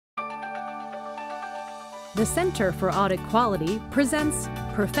The Center for Audit Quality presents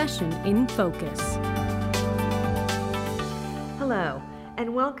Profession in Focus. Hello,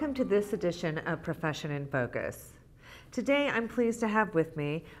 and welcome to this edition of Profession in Focus. Today, I'm pleased to have with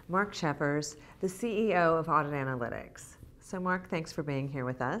me Mark Scheppers, the CEO of Audit Analytics. So Mark, thanks for being here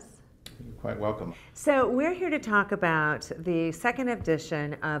with us. You're quite welcome. So we're here to talk about the second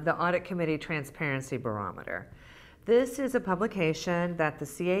edition of the Audit Committee Transparency Barometer. This is a publication that the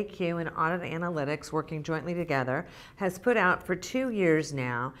CAQ and Audit Analytics, working jointly together, has put out for 2 years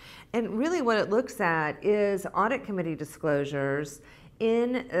now. And really what it looks at is audit committee disclosures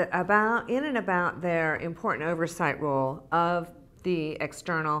in and about their important oversight role of the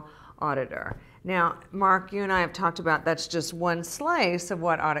external auditor. Now, Mark, you and I have talked about that's just one slice of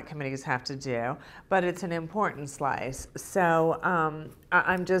what audit committees have to do, but it's an important slice. So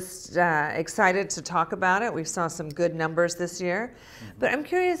I'm just excited to talk about it. We saw some good numbers this year, but I'm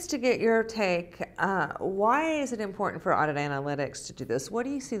curious to get your take. Why is it important for audit analytics to do this? What do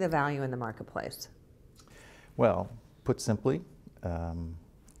you see the value in the marketplace? Well, put simply,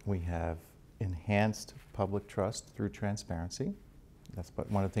 we have enhanced public trust through transparency. That's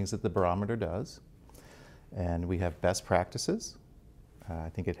one of the things that the barometer does. And we have best practices. I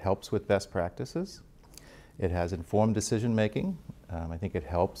think it helps with best practices. It has informed decision making. I think it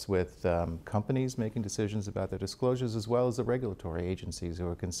helps with companies making decisions about their disclosures as well as the regulatory agencies who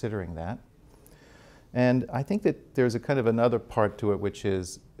are considering that. And I think that there's a kind of another part to it, which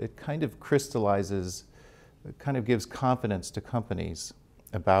is it kind of crystallizes, it kind of gives confidence to companies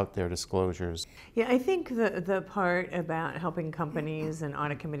about their disclosures. Yeah, I think the part about helping companies and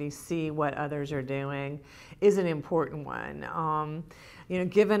audit committees see what others are doing is an important one.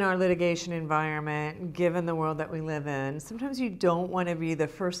 Given our litigation environment, given the world that we live in, sometimes you don't want to be the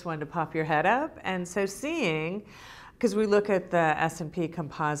first one to pop your head up. And so seeing, because we look at the S&P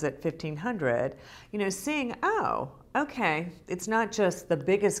Composite 1500, seeing, oh, okay, it's not just the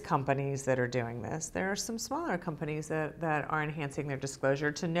biggest companies that are doing this. There are some smaller companies that are enhancing their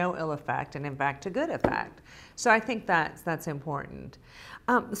disclosure to no ill effect and in fact to good effect. So I think that's important.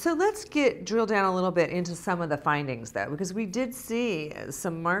 So let's drill down a little bit into some of the findings though, because we did see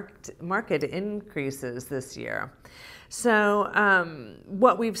some market increases this year. So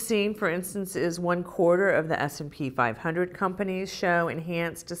what we've seen, for instance, is 1/4 of the S&P 500 companies show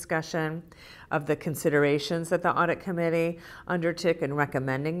enhanced discussion of the considerations that the audit committee undertook in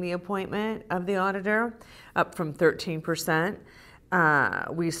recommending the appointment of the auditor, up from 13%.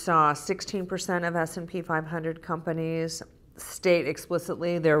 We saw 16% of S&P 500 companies state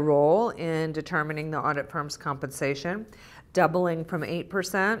explicitly their role in determining the audit firm's compensation, doubling from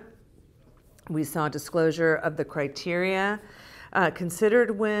 8%. We saw disclosure of the criteria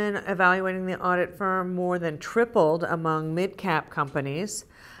considered when evaluating the audit firm more than tripled among mid-cap companies,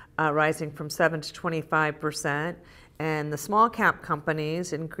 rising from 7% to 25%, and the small-cap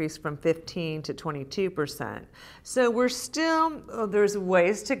companies increased from 15% to 22%. So we're still, there's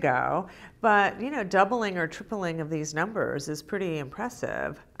ways to go, but doubling or tripling of these numbers is pretty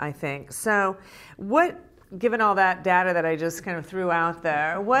impressive, I think. So given all that data that I just kind of threw out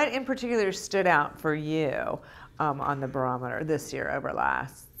there, what in particular stood out for you on the barometer this year over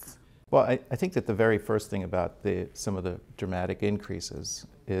last? Well, I think that the very first thing about some of the dramatic increases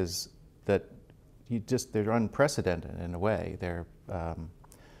is that they're unprecedented in a way.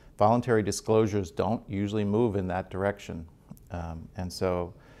 Voluntary disclosures don't usually move in that direction. And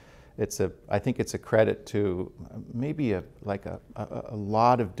so I think it's a credit to maybe a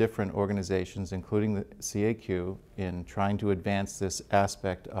lot of different organizations, including the CAQ, in trying to advance this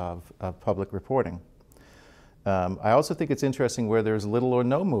aspect of public reporting. I also think it's interesting where there's little or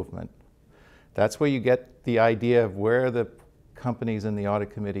no movement. That's where you get the idea of where the companies and the audit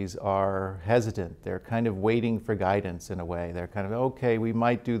committees are hesitant. They're kind of waiting for guidance in a way. They're kind of, okay, we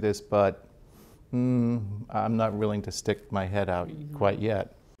might do this, but I'm not willing to stick my head out quite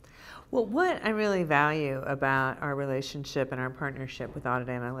yet. Well, what I really value about our relationship and our partnership with Audit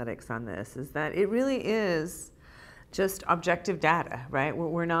Analytics on this is that it really is just objective data, right?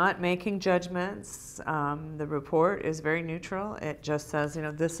 We're not making judgments. The report is very neutral. It just says,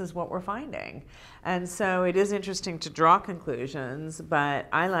 this is what we're finding. And so it is interesting to draw conclusions, but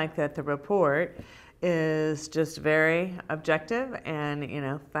I like that the report is just very objective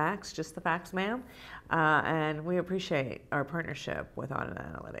and, facts, just the facts, ma'am. And we appreciate our partnership with Audit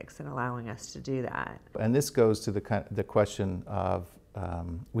Analytics and allowing us to do that. And this goes to the question of,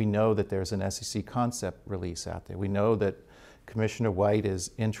 we know that there's an SEC concept release out there. We know that Commissioner White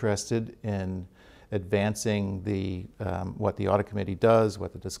is interested in advancing what the audit committee does,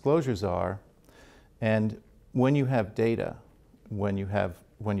 what the disclosures are. And when you have data, when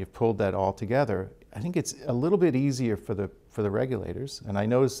you've pulled that all together, I think it's a little bit easier for the regulators. And I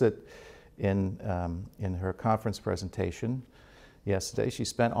noticed that in her conference presentation yesterday, she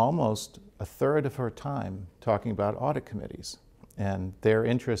spent almost a third of her time talking about audit committees and their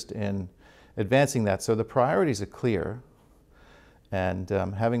interest in advancing that. So the priorities are clear, and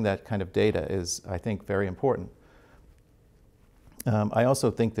having that kind of data is, I think, very important. I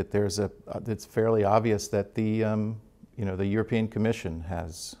also think that it's fairly obvious that the European Commission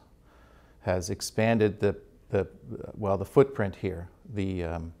has expanded the footprint here.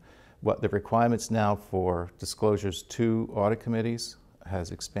 The requirements now for disclosures to audit committees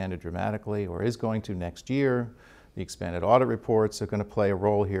has expanded dramatically, or is going to next year. The expanded audit reports are going to play a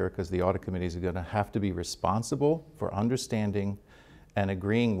role here because the audit committees are going to have to be responsible for understanding and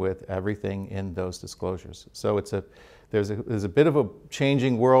agreeing with everything in those disclosures. So there's a bit of a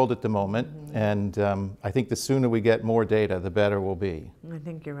changing world at the moment, and I think the sooner we get more data, the better we'll be. I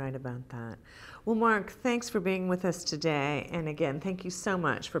think you're right about that. Well, Mark, thanks for being with us today, and again, thank you so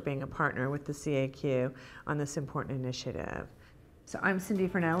much for being a partner with the CAQ on this important initiative. So I'm Cindy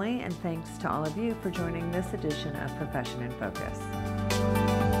Fernelli, and thanks to all of you for joining this edition of Profession in Focus.